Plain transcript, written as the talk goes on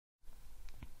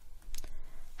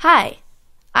Hi,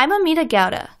 I'm Amita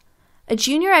Gowda, a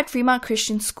junior at Fremont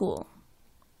Christian School.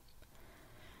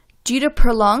 Due to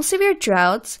prolonged severe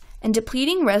droughts and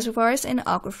depleting reservoirs and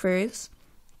aquifers,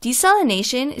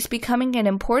 desalination is becoming an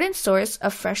important source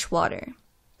of fresh water.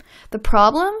 The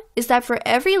problem is that for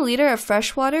every liter of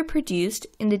fresh water produced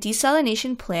in the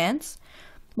desalination plants,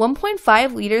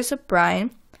 1.5 liters of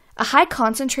brine, a high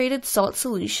concentrated salt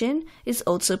solution, is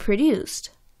also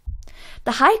produced.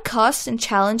 The high costs and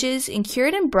challenges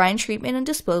incurred in brine treatment and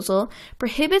disposal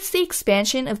prohibits the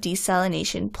expansion of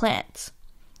desalination plants.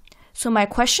 So my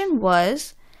question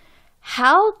was,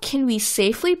 how can we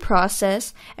safely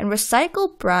process and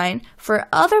recycle brine for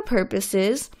other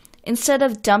purposes instead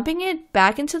of dumping it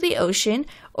back into the ocean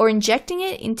or injecting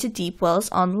it into deep wells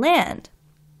on land?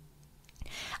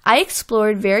 I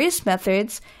explored various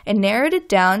methods and narrowed it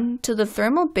down to the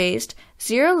thermal-based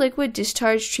zero liquid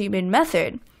discharge treatment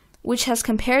method, which has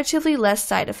comparatively less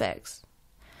side effects.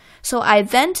 So I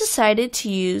then decided to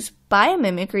use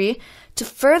biomimicry to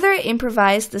further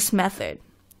improvise this method.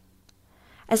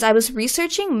 As I was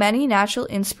researching many natural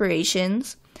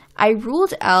inspirations, I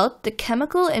ruled out the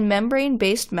chemical and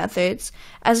membrane-based methods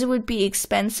as it would be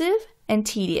expensive and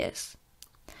tedious.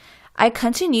 I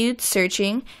continued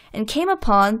searching and came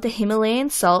upon the Himalayan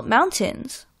salt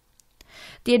mountains.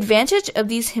 The advantage of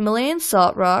these Himalayan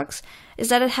salt rocks is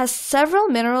that it has several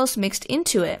minerals mixed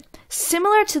into it,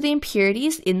 similar to the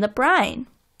impurities in the brine.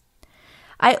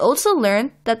 I also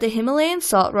learned that the Himalayan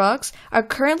salt rocks are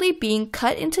currently being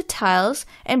cut into tiles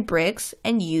and bricks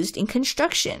and used in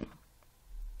construction.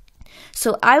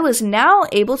 So I was now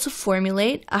able to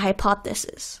formulate a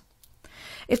hypothesis.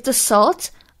 If the salt,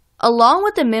 along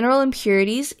with the mineral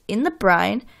impurities in the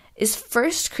brine, is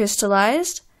first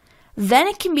crystallized, then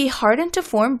it can be hardened to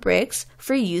form bricks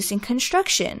for use in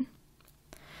construction.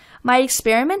 My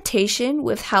experimentation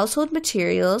with household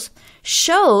materials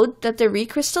showed that the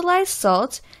recrystallized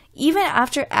salt, even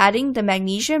after adding the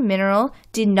magnesium mineral,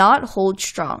 did not hold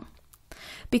strong.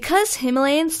 Because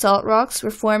Himalayan salt rocks were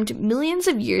formed millions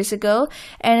of years ago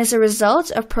and as a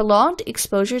result of prolonged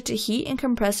exposure to heat and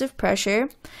compressive pressure,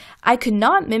 I could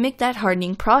not mimic that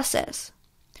hardening process.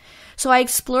 So I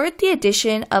explored the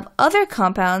addition of other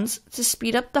compounds to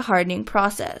speed up the hardening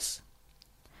process.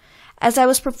 As I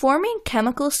was performing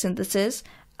chemical synthesis,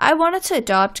 I wanted to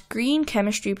adopt green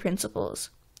chemistry principles.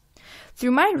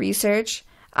 Through my research,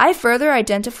 I further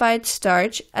identified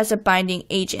starch as a binding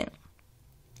agent.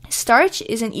 Starch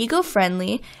is an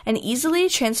eco-friendly and easily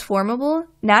transformable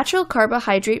natural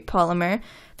carbohydrate polymer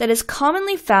that is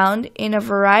commonly found in a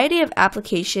variety of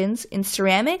applications in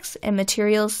ceramics and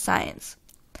materials science.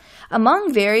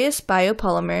 Among various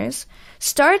biopolymers,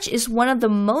 starch is one of the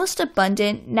most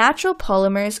abundant natural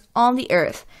polymers on the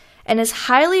earth and is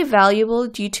highly valuable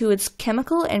due to its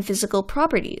chemical and physical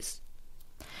properties.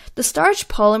 The starch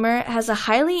polymer has a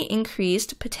highly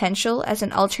increased potential as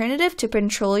an alternative to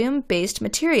petroleum-based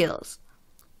materials.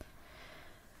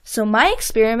 So my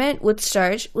experiment with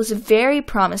starch was very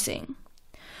promising.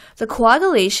 The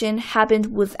coagulation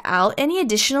happened without any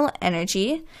additional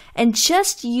energy and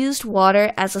just used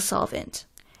water as a solvent.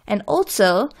 And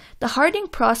also, the hardening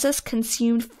process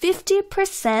consumed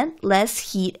 50%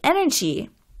 less heat energy.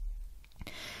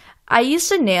 I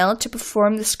used a nail to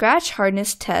perform the scratch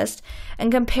hardness test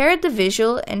and compared the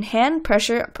visual and hand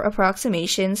pressure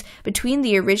approximations between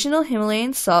the original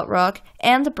Himalayan salt rock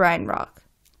and the brine rock.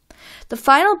 The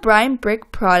final brine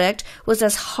brick product was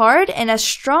as hard and as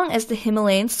strong as the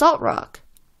Himalayan salt rock.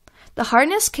 The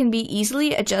hardness can be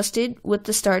easily adjusted with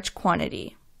the starch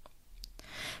quantity.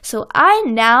 So I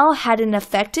now had an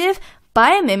effective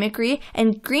biomimicry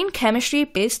and green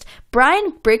chemistry-based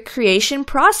brine brick creation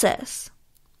process.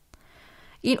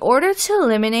 In order to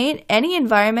eliminate any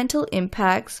environmental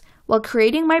impacts while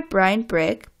creating my brine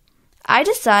brick, I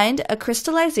designed a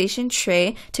crystallization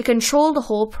tray to control the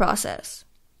whole process.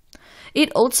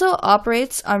 It also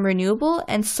operates on renewable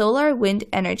and solar wind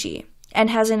energy and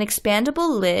has an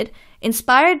expandable lid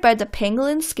inspired by the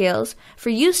pangolin scales for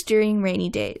use during rainy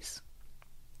days.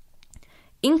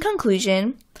 In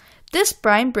conclusion, this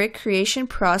brine brick creation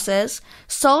process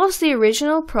solves the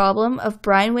original problem of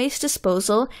brine waste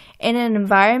disposal in an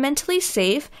environmentally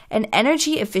safe and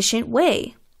energy-efficient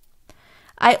way.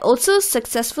 I also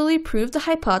successfully proved the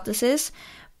hypothesis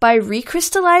by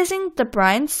recrystallizing the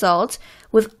brine salt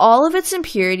with all of its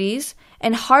impurities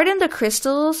and hardened the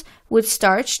crystals with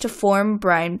starch to form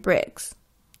brine bricks.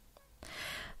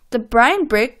 The brine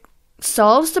brick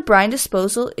solves the brine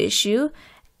disposal issue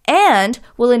and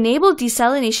will enable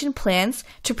desalination plants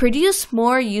to produce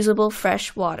more usable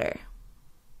fresh water.